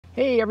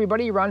Hey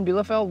everybody, Ron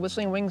Bielefeld,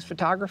 Whistling Wings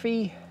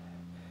Photography.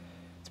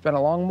 It's been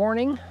a long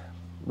morning,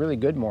 really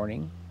good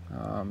morning.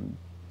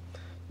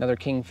 Another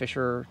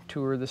Kingfisher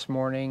tour this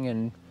morning,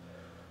 and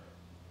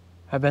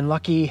I've been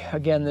lucky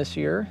again this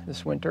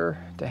winter,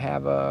 to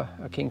have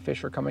a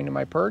Kingfisher coming to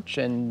my perch,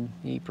 and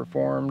he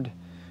performed,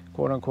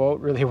 quote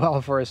unquote, really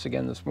well for us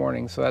again this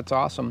morning, so that's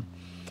awesome.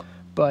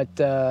 But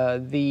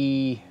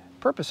the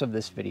purpose of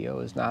this video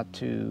is not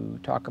to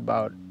talk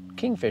about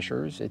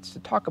Kingfishers, it's to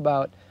talk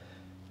about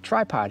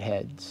tripod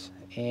heads,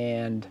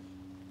 and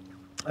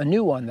a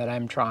new one that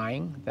I'm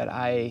trying that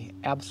I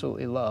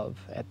absolutely love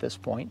at this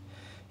point.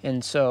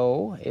 And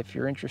so if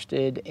you're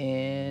interested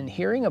in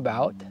hearing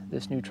about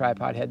this new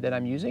tripod head that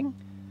I'm using,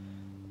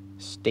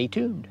 stay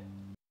tuned.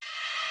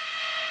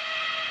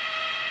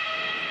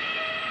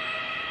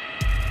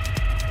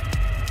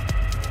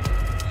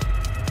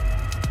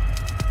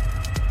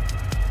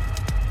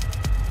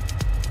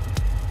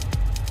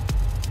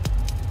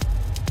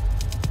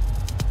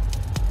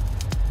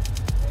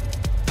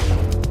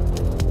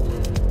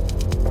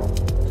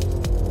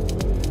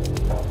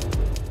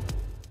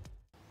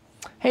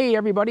 Hey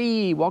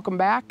everybody, welcome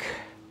back.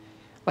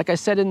 Like I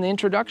said in the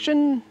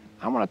introduction,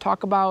 I want to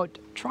talk about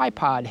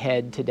tripod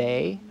head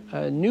today,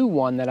 a new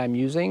one that I'm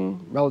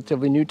using,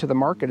 relatively new to the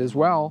market as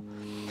well,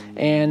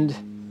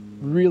 and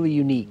really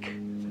unique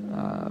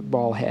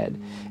ball head.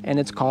 And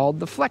it's called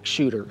the Flex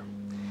Shooter.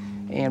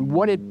 And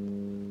what it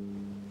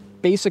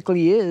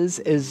basically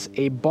is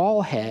a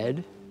ball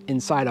head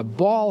inside a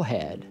ball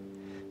head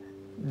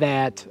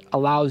that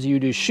allows you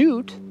to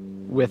shoot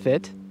with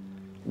it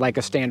like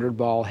a standard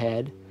ball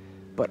head,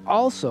 but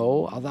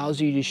also allows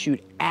you to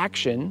shoot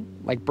action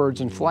like birds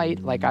in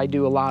flight, like I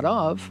do a lot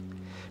of,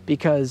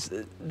 because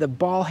the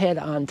ball head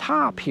on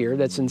top here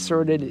that's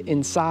inserted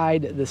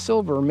inside the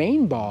silver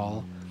main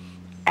ball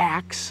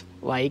acts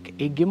like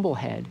a gimbal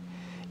head.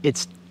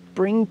 It's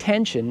spring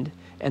tensioned,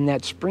 and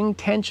that spring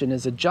tension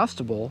is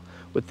adjustable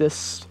with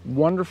this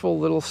wonderful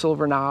little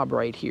silver knob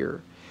right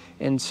here.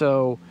 And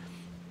so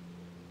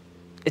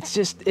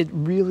it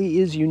really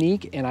is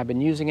unique, and I've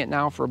been using it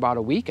now for about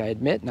a week, I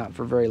admit, not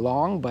for very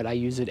long, but I've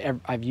used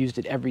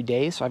it every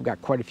day, so I've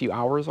got quite a few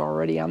hours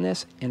already on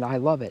this, and I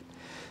love it.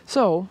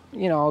 So,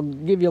 you know, I'll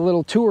give you a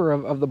little tour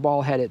of the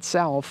ball head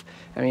itself.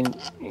 I mean,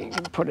 you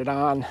can put it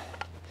on,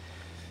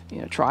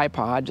 you know,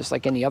 tripod, just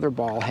like any other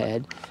ball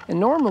head. And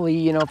normally,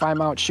 you know, if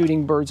I'm out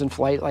shooting birds in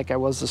flight like I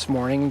was this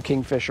morning in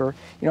Kingfisher,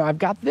 you know, I've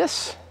got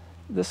this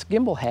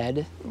gimbal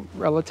head,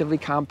 relatively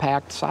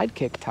compact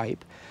sidekick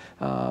type.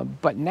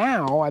 But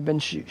now I've been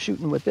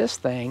shooting with this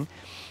thing,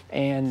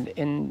 and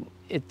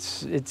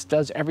it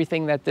does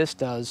everything that this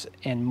does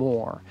and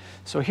more.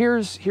 So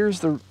here's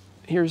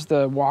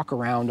the walk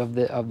around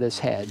of this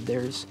head.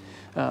 There's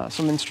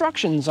some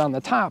instructions on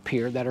the top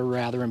here that are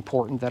rather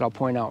important that I'll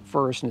point out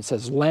first, and it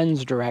says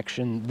lens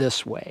direction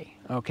this way.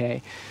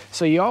 Okay,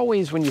 so you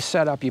always, when you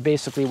set up, you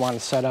basically want to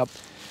set up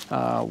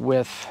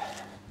with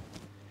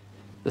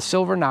the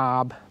silver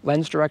knob,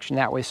 lens direction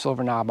that way,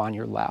 silver knob on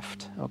your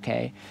left,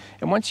 okay?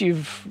 And once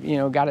you've, you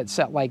know, got it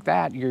set like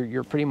that,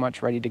 you're pretty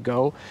much ready to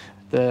go.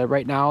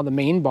 Right now, the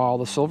main ball,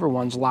 the silver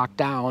one's locked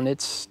down.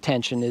 Its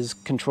tension is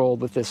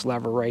controlled with this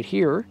lever right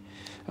here.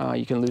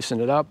 You can loosen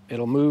it up.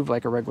 It'll move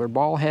like a regular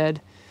ball head.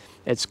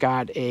 It's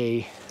got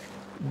a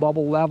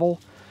bubble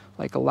level,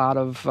 like a lot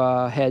of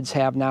heads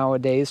have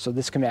nowadays, so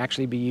this can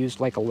actually be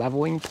used like a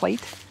leveling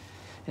plate.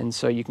 And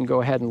so you can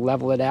go ahead and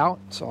level it out.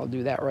 So I'll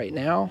do that right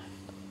now.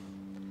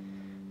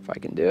 If I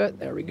can do it,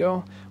 there we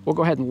go. We'll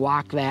go ahead and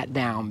lock that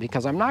down,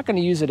 because I'm not going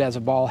to use it as a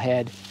ball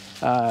head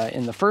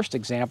in the first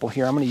example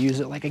here. I'm going to use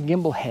it like a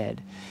gimbal head.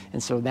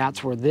 And so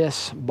that's where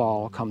this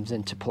ball comes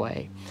into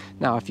play.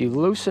 Now, if you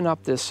loosen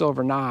up this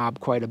silver knob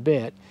quite a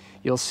bit,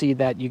 you'll see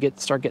that you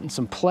start getting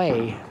some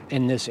play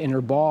in this inner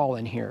ball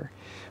in here.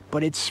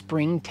 But it's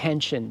spring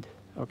tensioned,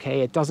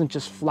 okay? It doesn't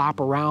just flop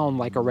around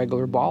like a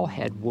regular ball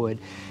head would.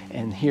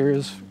 And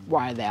here's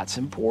why that's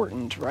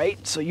important,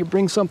 right? So you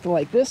bring something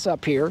like this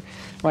up here,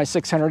 my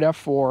 600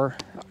 f4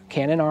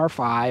 Canon R5,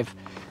 I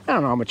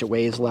don't know how much it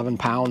weighs, 11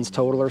 pounds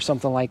total or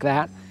something like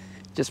that.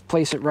 Just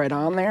place it right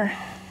on there,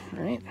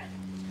 right?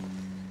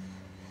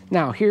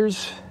 Now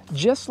here's,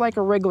 just like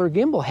a regular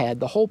gimbal head,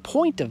 the whole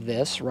point of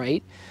this,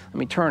 right? Let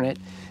me turn it,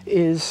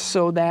 is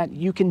so that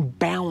you can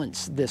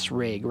balance this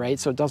rig, right?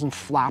 So it doesn't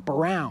flop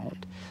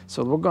around.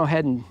 So we'll go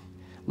ahead and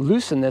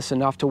loosen this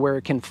enough to where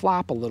it can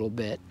flop a little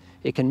bit.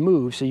 It can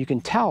move, so you can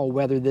tell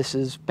whether this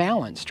is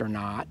balanced or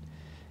not.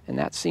 And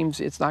that seems,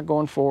 it's not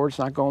going forward, it's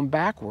not going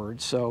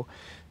backwards. So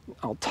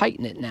I'll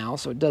tighten it now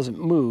so it doesn't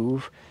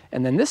move.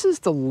 And then this is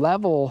the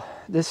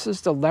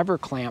lever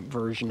clamp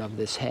version of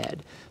this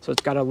head. So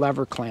it's got a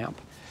lever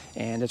clamp,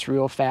 and it's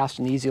real fast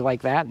and easy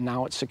like that, and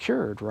now it's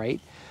secured, right?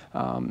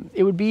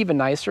 It would be even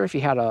nicer if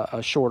you had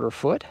a shorter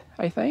foot,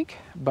 I think,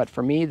 but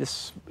for me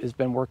this has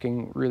been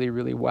working really,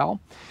 really well.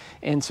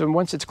 And so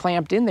once it's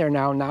clamped in there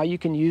now you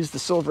can use the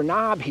silver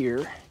knob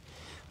here,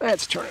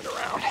 let's turn it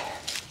around,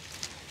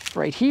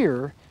 right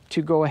here,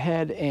 to go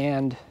ahead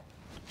and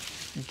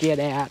get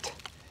at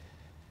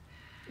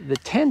the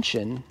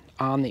tension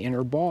on the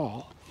inner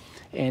ball.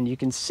 And you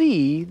can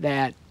see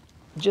that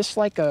just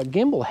like a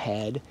gimbal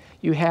head,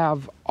 you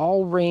have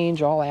all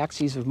range, all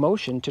axes of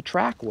motion to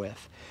track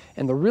with.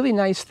 And the really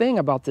nice thing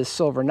about this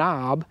silver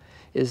knob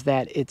is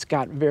that it's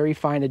got very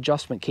fine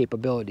adjustment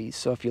capabilities.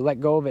 So if you let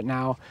go of it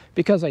now,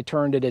 because I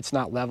turned it, it's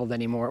not leveled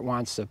anymore. It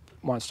wants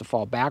to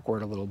fall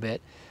backward a little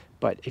bit.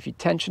 But if you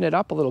tension it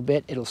up a little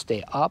bit, it'll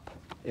stay up,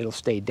 it'll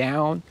stay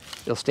down,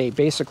 it'll stay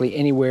basically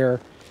anywhere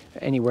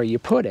you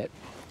put it.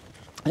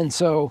 And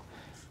so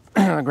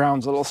the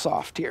ground's a little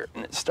soft here,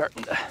 and it's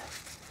starting to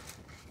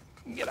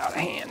get out of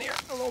hand here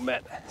a little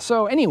bit.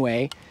 So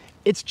anyway,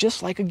 it's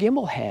just like a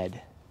gimbal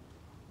head,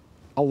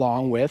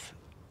 along with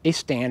a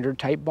standard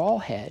type ball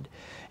head.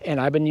 And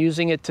I've been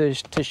using it to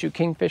shoot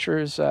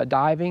kingfishers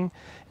diving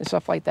and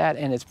stuff like that,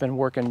 and it's been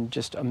working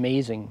just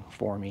amazing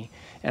for me.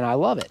 And I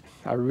love it.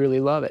 I really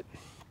love it.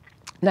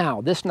 Now,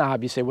 this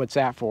knob, you say, what's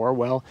that for?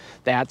 Well,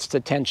 that's to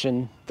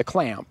tension the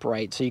clamp,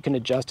 right? So you can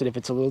adjust it. If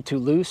it's a little too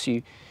loose,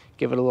 you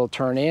give it a little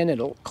turn in,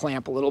 it'll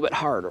clamp a little bit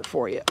harder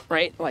for you,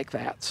 right? Like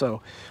that.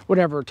 So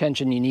whatever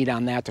tension you need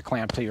on that to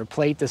clamp to your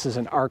plate. This is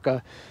an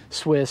Arca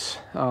Swiss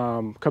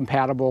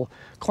compatible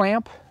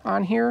clamp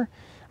on here.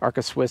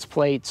 Arca Swiss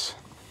plates,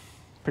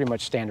 pretty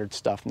much standard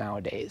stuff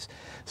nowadays.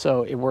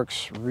 So it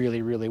works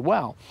really, really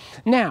well.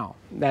 Now,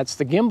 that's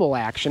the gimbal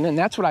action, and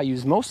that's what I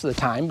use most of the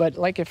time, but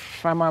like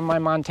if I'm on my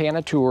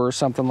Montana tour or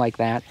something like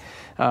that,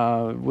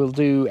 we'll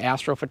do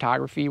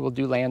astrophotography, we'll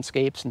do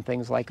landscapes and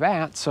things like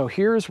that. So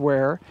here's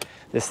where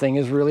this thing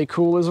is really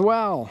cool as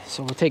well.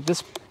 So we'll take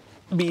this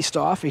beast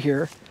off of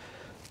here,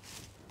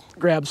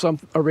 grab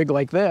a rig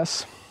like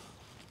this,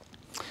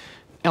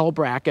 L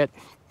bracket,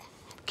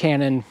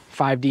 Canon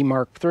 5D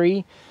Mark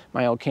III,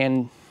 my old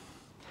Canon.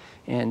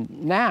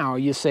 And now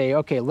you say,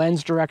 okay,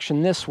 lens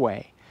direction this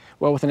way.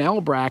 Well, with an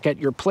L bracket,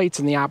 your plate's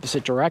in the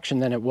opposite direction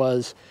than it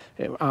was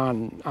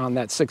on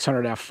that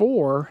 600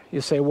 f4.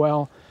 You say,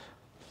 well,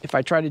 if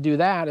I try to do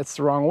that, it's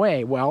the wrong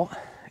way. Well,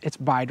 it's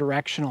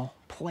bidirectional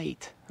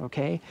plate,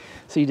 okay?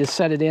 So you just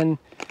set it in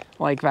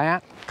like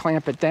that,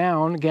 clamp it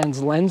down. Again,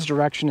 lens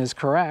direction is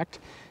correct.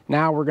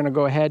 Now we're gonna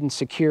go ahead and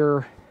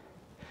secure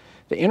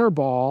the inner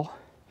ball,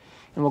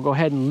 and we'll go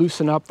ahead and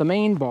loosen up the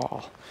main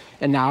ball.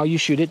 And now you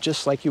shoot it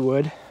just like you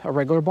would a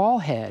regular ball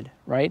head,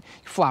 right?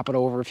 You flop it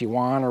over if you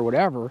want or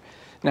whatever.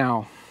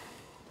 Now,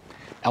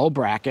 L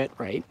bracket,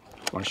 right?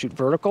 Want to shoot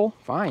vertical?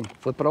 Fine,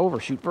 flip it over,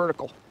 shoot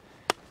vertical.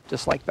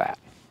 Just like that,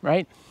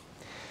 right?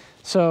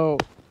 So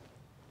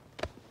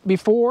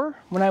before,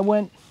 when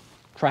I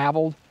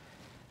traveled,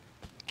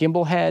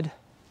 gimbal head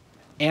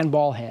and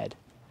ball head.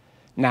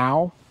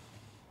 Now,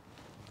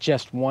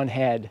 just one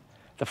head,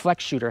 the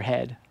Flex Shooter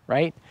head,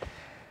 right?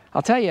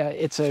 I'll tell you,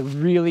 it's a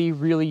really,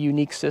 really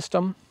unique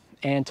system.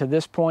 And to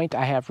this point,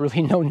 I have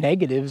really no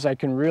negatives I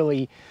can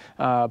really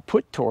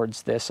put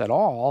towards this at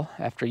all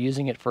after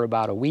using it for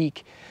about a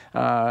week.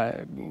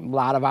 A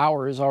lot of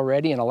hours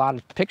already and a lot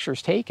of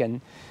pictures taken.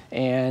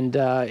 And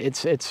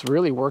it's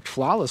really worked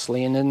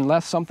flawlessly. And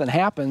unless something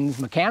happens,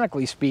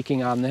 mechanically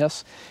speaking, on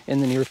this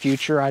in the near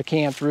future, I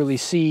can't really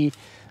see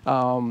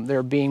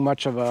there being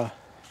much of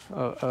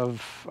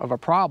a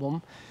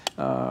problem.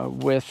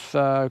 With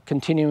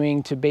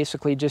continuing to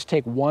basically just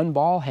take one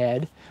ball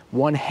head,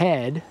 one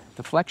head,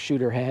 the Flex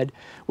Shooter head,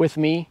 with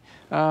me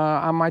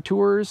on my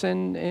tours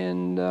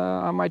and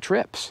on my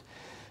trips.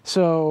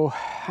 So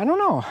I don't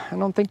know. I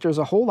don't think there's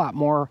a whole lot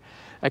more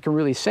I can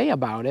really say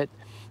about it,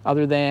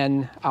 other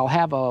than I'll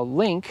have a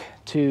link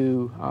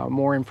to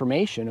more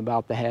information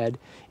about the head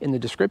in the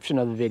description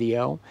of the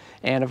video.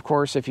 And of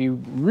course, if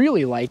you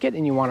really like it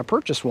and you want to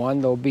purchase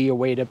one, there'll be a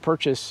way to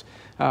purchase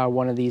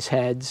one of these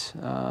heads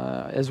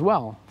as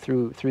well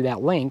through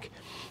that link.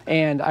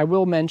 And I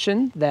will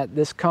mention that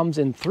this comes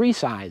in 3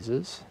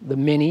 sizes: the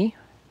Mini,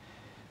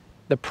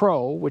 the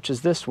Pro, which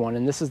is this one,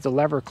 and this is the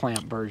lever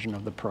clamp version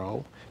of the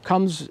Pro.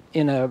 Comes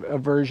in a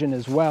version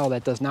as well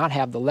that does not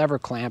have the lever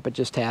clamp. It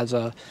just has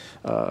a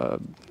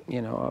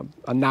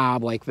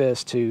knob like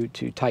this to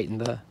tighten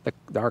the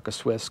Arca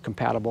Swiss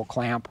compatible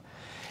clamp.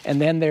 And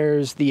then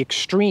there's the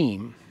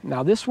Extreme.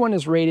 Now this one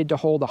is rated to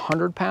hold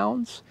 100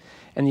 pounds,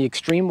 and the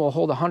Extreme will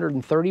hold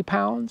 130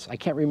 pounds. I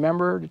can't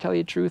remember, to tell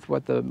you the truth,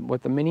 what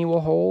the Mini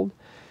will hold.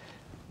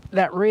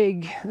 That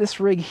rig, this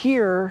rig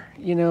here,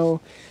 you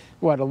know,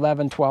 what,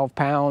 11, 12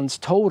 pounds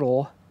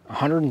total.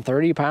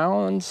 130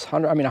 pounds,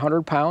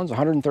 100 pounds,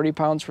 130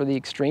 pounds for the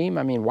Extreme.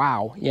 I mean,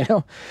 wow, you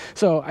know.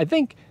 So I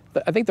think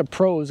the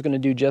Pro is going to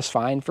do just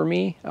fine for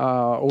me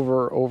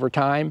over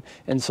time,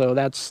 and so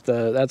that's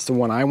the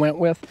one I went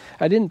with.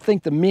 I didn't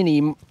think the Mini,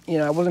 you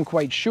know, I wasn't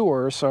quite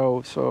sure,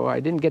 so I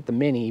didn't get the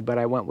Mini, but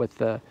I went with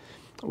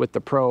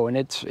the Pro, and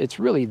it's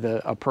really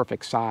a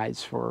perfect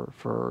size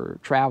for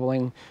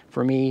traveling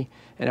for me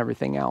and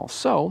everything else.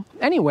 So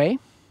anyway,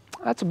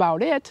 that's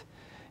about it,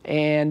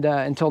 and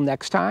until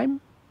next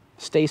time.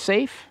 Stay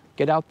safe,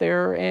 get out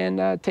there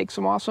and take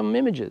some awesome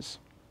images.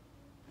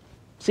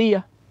 See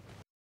ya.